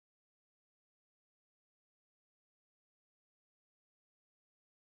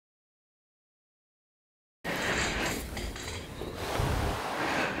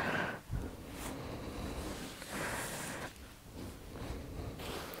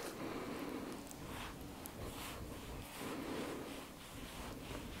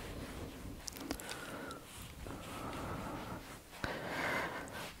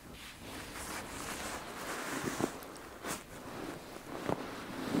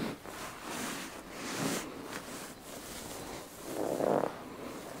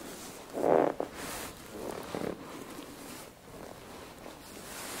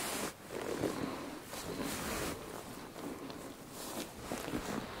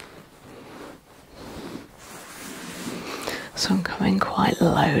So I'm coming quite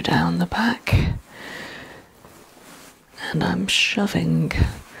low down the back, and I'm shoving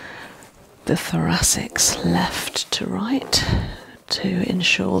the thoracics left to right to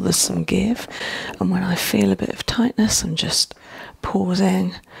ensure there's some give. And when I feel a bit of tightness, I'm just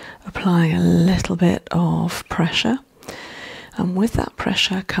pausing, applying a little bit of pressure, and with that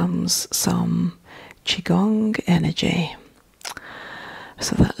pressure comes some QiGong energy.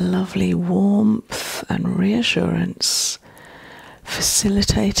 So that lovely warmth and reassurance,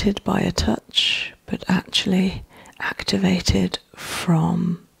 facilitated by a touch, but actually activated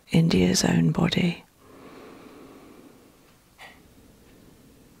from India's own body.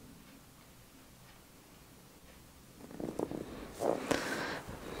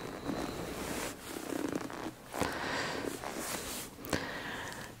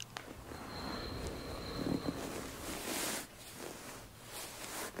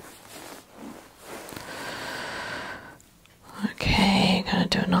 Okay, going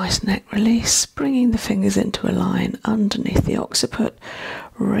to do a nice neck release, bringing the fingers into a line underneath the occiput,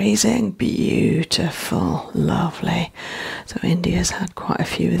 raising, beautiful, lovely. So India's had quite a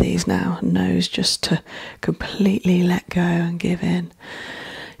few of these now, knows just to completely let go and give in.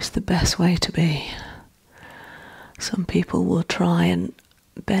 It's the best way to be. Some people will try and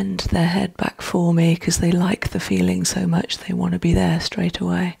bend their head back for me because they like the feeling so much they want to be there straight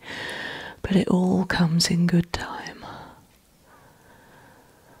away, but it all comes in good time.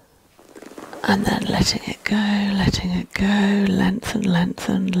 And then letting it go, lengthen,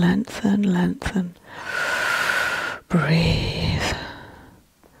 lengthen, lengthen, lengthen. Breathe.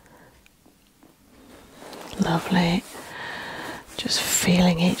 Lovely. Just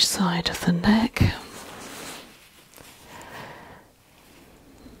feeling each side of the neck.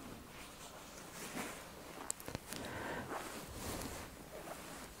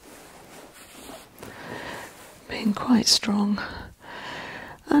 Being quite strong.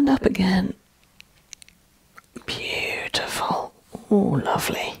 And up again. Beautiful. Oh,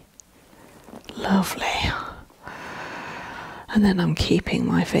 lovely. Lovely. And then I'm keeping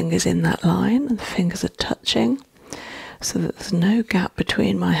my fingers in that line, and the fingers are touching so that there's no gap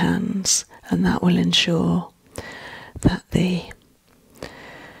between my hands, and that will ensure that the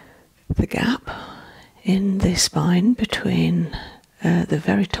gap in the spine between the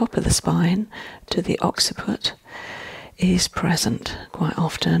very top of the spine to the occiput is present. Quite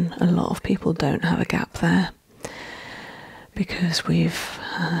often a lot of people don't have a gap there because we've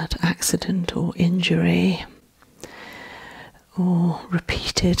had accident or injury or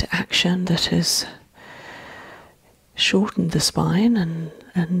repeated action that has shortened the spine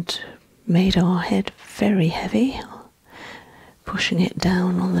and made our head very heavy, pushing it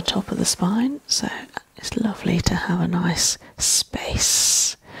down on the top of the spine. So it's lovely to have a nice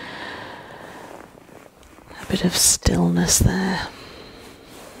space, a bit of stillness there.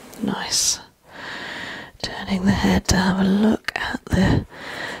 Nice. Turning the head to have a look at the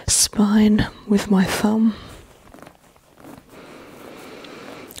spine with my thumb.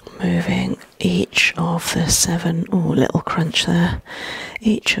 Moving each of the 7, oh, little crunch there,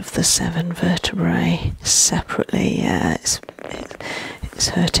 each of the 7 vertebrae separately. Yeah, it's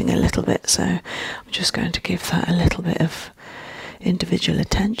hurting a little bit, so I'm just going to give that a little bit of individual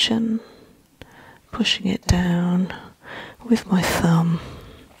attention, pushing it down with my thumb.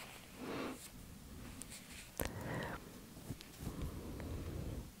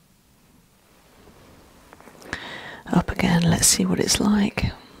 Up again, let's see what it's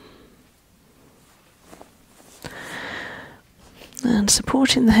like. And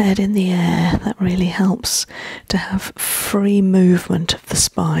supporting the head in the air, that really helps to have free movement of the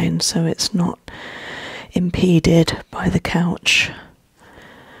spine so it's not impeded by the couch.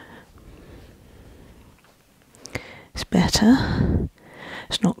 It's better.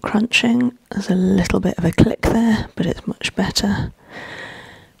 It's not crunching. There's a little bit of a click there, but it's much better.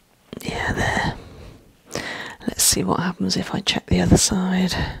 Yeah, there. Let's see what happens if I check the other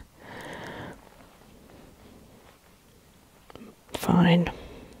side. Fine.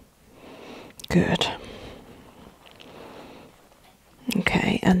 Good.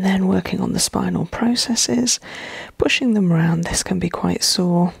 Okay, and then working on the spinal processes, pushing them around. This can be quite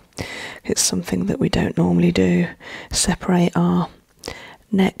sore. It's something that we don't normally do. Separate our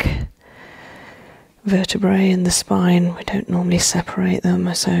neck vertebrae in the spine. We don't normally separate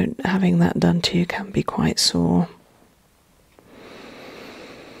them, so having that done to you can be quite sore.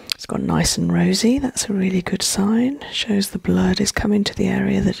 It's gone nice and rosy. That's a really good sign. Shows the blood is coming to the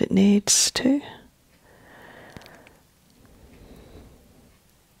area that it needs to.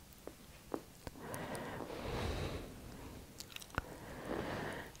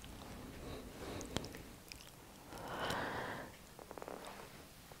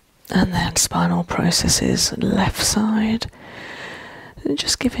 And then spinal processes, left side. And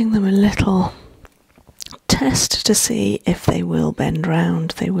just giving them a little test to see if they will bend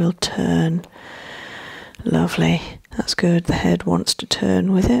round, they will turn. Lovely, that's good. The head wants to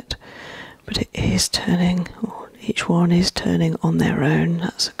turn with it, but it is turning, each one is turning on their own.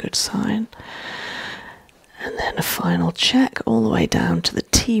 That's a good sign. And then a final check all the way down to the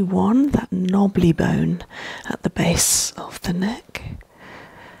T1, that knobbly bone at the base of the neck.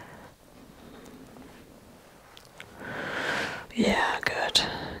 Yeah, good,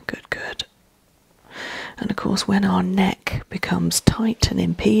 good, good. And of course, when our neck becomes tight and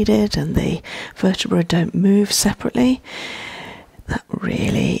impeded and the vertebrae don't move separately, that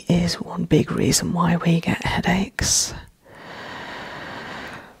really is one big reason why we get headaches.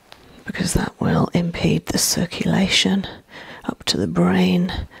 Because that will impede the circulation up to the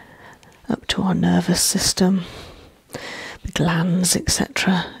brain, up to our nervous system, the glands,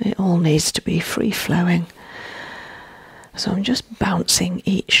 etc. It all needs to be free flowing. So I'm just bouncing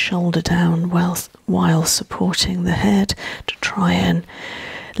each shoulder down while supporting the head to try and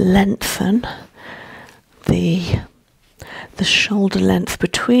lengthen the shoulder length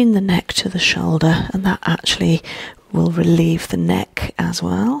between the neck to the shoulder, and that actually will relieve the neck as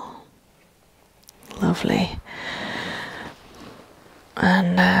well. Lovely.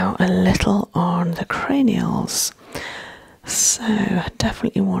 And now a little on the cranials. So I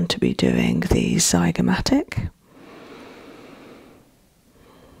definitely want to be doing the zygomatic.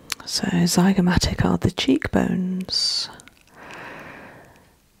 So zygomatic are the cheekbones.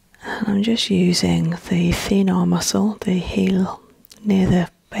 And I'm just using the thenar muscle, the heel near the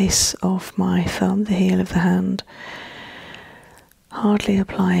base of my thumb, the heel of the hand. Hardly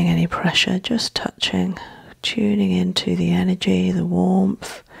applying any pressure, just touching, tuning into the energy, the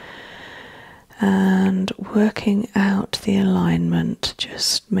warmth, and working out the alignment,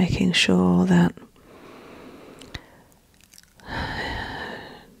 just making sure that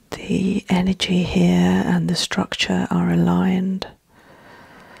the energy here and the structure are aligned.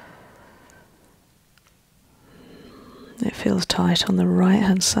 It feels tight on the right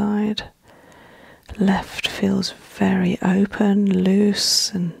hand side. Left feels very open,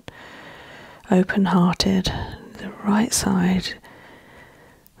 loose and open-hearted. The right side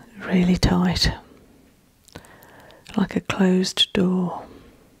really tight, like a closed door.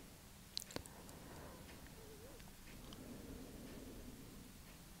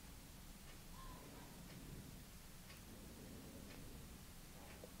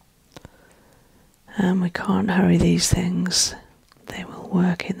 And we can't hurry these things. They will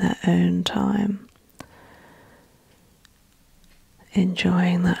work in their own time.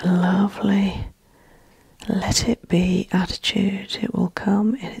 Enjoying that lovely let it be attitude. It will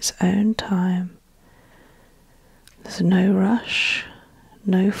come in its own time. There's no rush,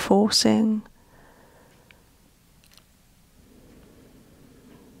 no forcing.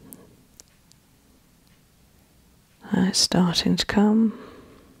 And it's starting to come.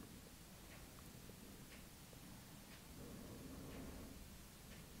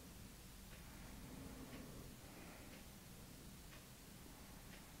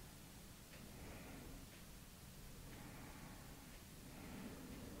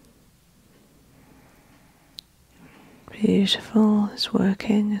 Beautiful, it's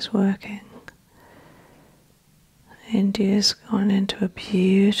working, it's working. India's gone into a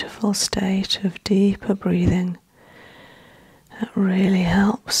beautiful state of deeper breathing. That really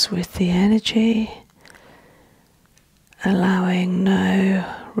helps with the energy, allowing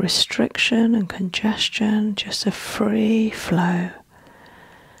no restriction and congestion, just a free flow.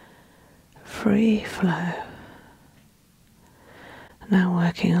 Free flow. Now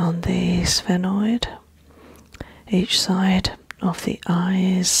working on the sphenoid. Each side of the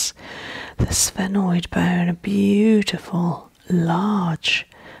eyes, the sphenoid bone, a beautiful large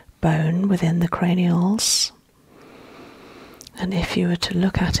bone within the cranials. And if you were to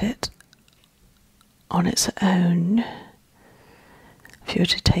look at it on its own, if you were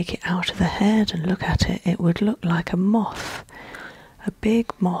to take it out of the head and look at it, it would look like a moth, a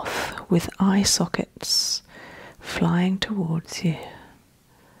big moth with eye sockets flying towards you.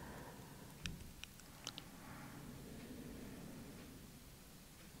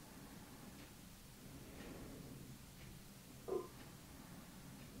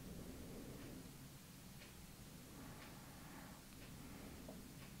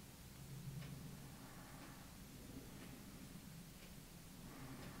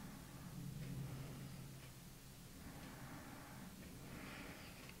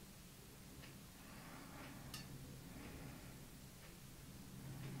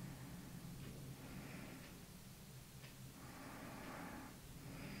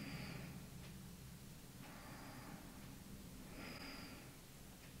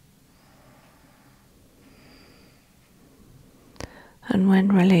 And when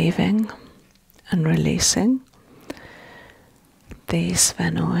relieving and releasing the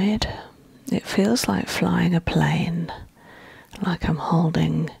sphenoid, it feels like flying a plane, like I'm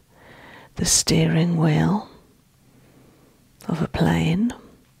holding the steering wheel of a plane,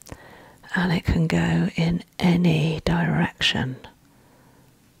 and it can go in any direction.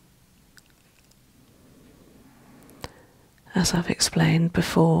 As I've explained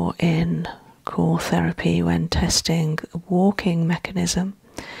before in core therapy, when testing a walking mechanism,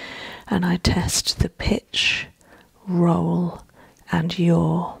 and I test the pitch, roll and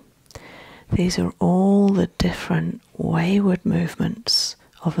yaw. These are all the different wayward movements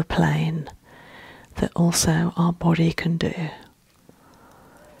of a plane that also our body can do.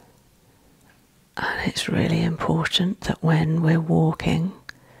 And it's really important that when we're walking,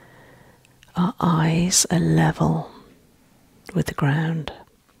 our eyes are level with the ground.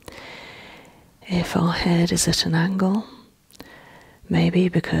 If our head is at an angle, maybe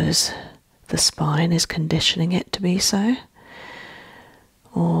because the spine is conditioning it to be so,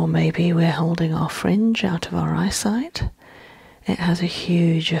 or maybe we're holding our fringe out of our eyesight, it has a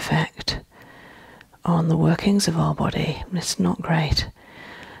huge effect on the workings of our body. It's not great.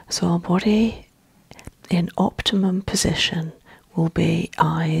 So our body in optimum position will be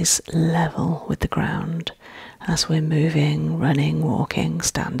eyes level with the ground as we're moving, running, walking,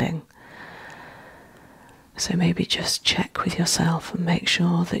 standing. So maybe just check with yourself and make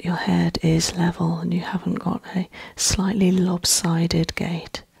sure that your head is level and you haven't got a slightly lopsided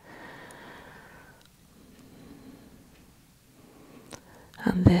gait.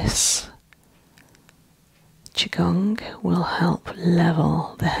 And this QiGong will help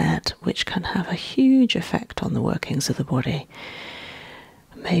level the head, which can have a huge effect on the workings of the body.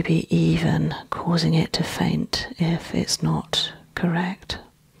 Maybe even causing it to faint if it's not correct.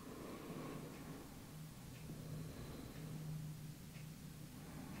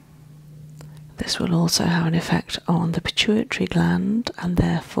 This will also have an effect on the pituitary gland and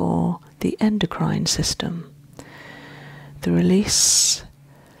therefore the endocrine system, the release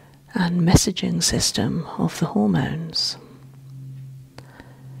and messaging system of the hormones.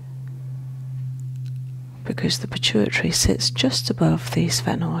 Because the pituitary sits just above the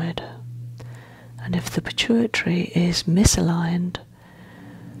sphenoid, and if the pituitary is misaligned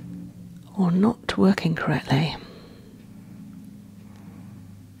or not working correctly,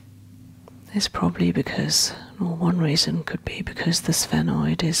 it's probably because, or one reason could be because the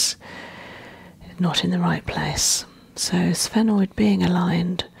sphenoid is not in the right place. So sphenoid being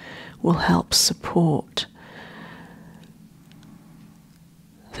aligned will help support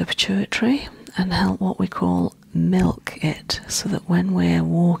the pituitary and help what we call milk it, so that when we're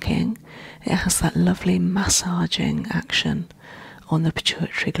walking it has that lovely massaging action on the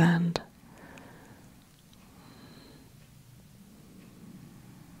pituitary gland.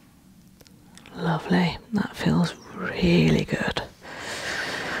 Lovely, that feels really good.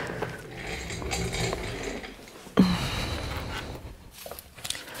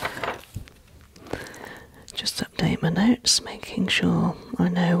 Just update my notes, making sure I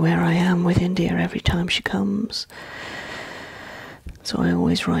know where I am with India every time she comes. So I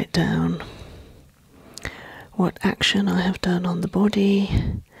always write down what action I have done on the body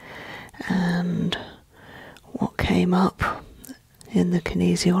and what came up in the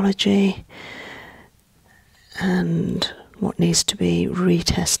kinesiology and what needs to be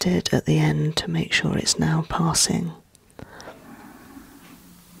retested at the end to make sure it's now passing.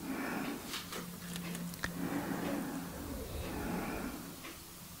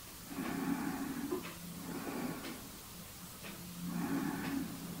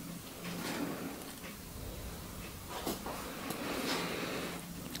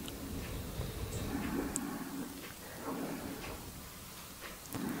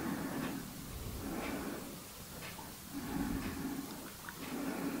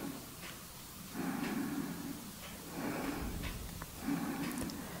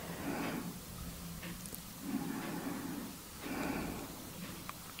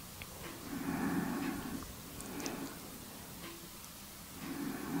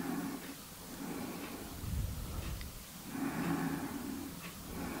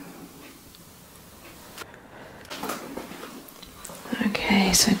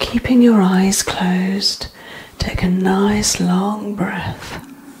 Okay, so keeping your eyes closed, take a nice long breath.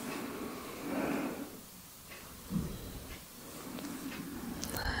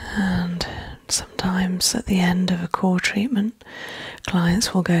 And sometimes at the end of a core treatment,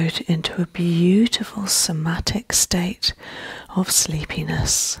 clients will go into a beautiful somatic state of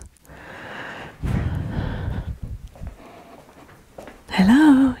sleepiness.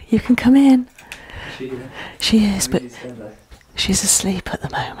 Hello, you can come in. She is, but She's asleep at the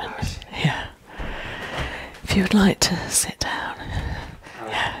moment. Yeah. If you would like to sit down.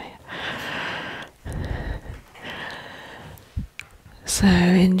 Yeah. So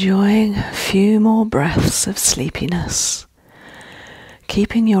enjoying a few more breaths of sleepiness.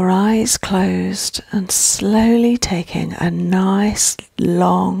 Keeping your eyes closed and slowly taking a nice,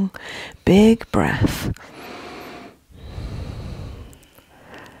 long, big breath.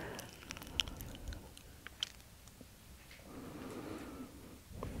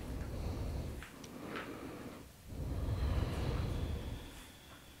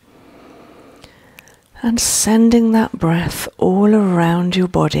 And sending that breath all around your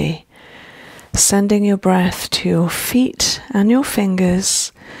body. Sending your breath to your feet and your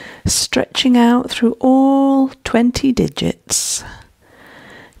fingers, stretching out through all 20 digits,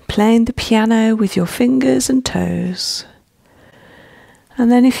 playing the piano with your fingers and toes.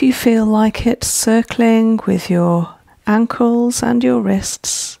 And then if you feel like it, circling with your ankles and your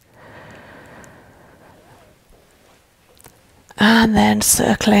wrists. And then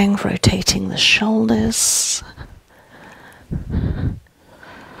circling, rotating the shoulders. And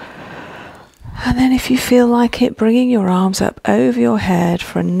then if you feel like it, bringing your arms up over your head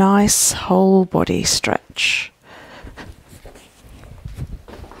for a nice whole body stretch.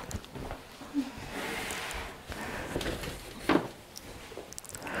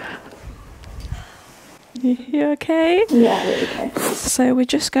 You okay? Yeah, really okay. So we're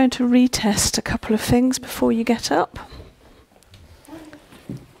just going to retest a couple of things before you get up.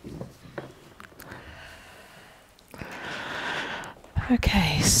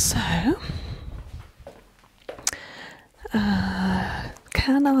 Okay, so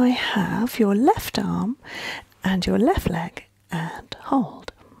can I have your left arm and your left leg and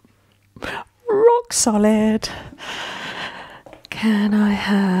hold? Rock solid. Can I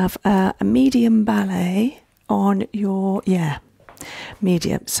have a medium ballet on your, yeah,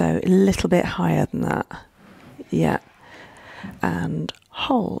 medium, so a little bit higher than that. Yeah, and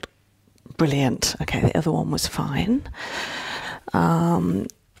hold. Brilliant. Okay, the other one was fine.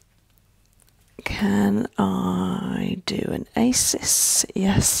 Can I do an ACIS?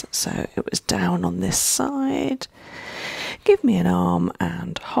 Yes, so it was down on this side. Give me an arm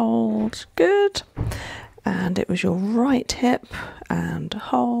and hold. Good. And it was your right hip and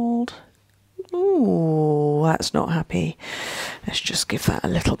hold. Ooh, that's not happy. Let's just give that a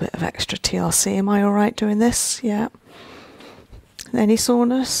little bit of extra TLC. Am I all right doing this? Yeah. Any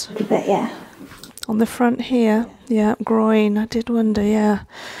soreness? A bit, yeah. On the front here? Yeah, groin. I did wonder, yeah.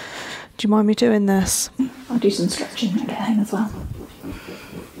 Do you mind me doing this? I'll do some stretching when I get home as well.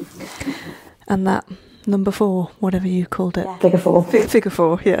 And that number 4, whatever you called it. Yeah. Figure 4. Figure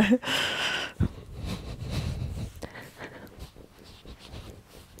 4, yeah.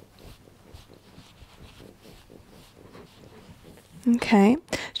 Okay,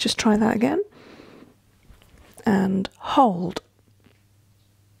 let's just try that again. And hold.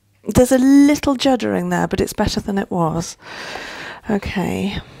 There's a little juddering there, but it's better than it was.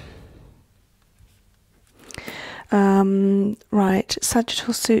 Okay. Right,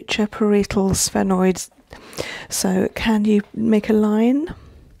 sagittal suture, parietal sphenoids. So can you make a line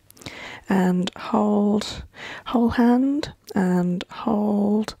and hold, whole hand and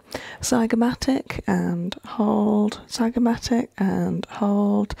hold, zygomatic and hold, zygomatic and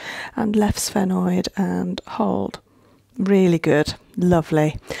hold, and left sphenoid and hold. Really good,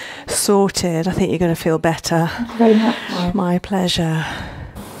 lovely, sorted. I think you're going to feel better. Thank you very much. My pleasure.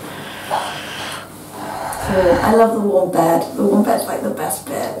 I love the warm bed. The warm bed's like the best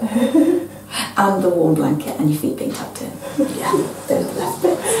bit. And the warm blanket and your feet being tucked in. Yeah, those are the best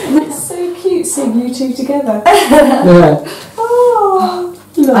bits. It's so cute seeing you two together. Yeah. Oh,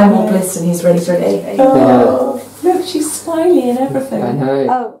 I'm all blissed and he's really pretty. Oh, look, she's smiley and everything. I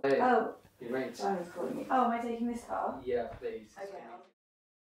know. Oh. You're right. Oh, am I taking this car? Yeah, please. Okay.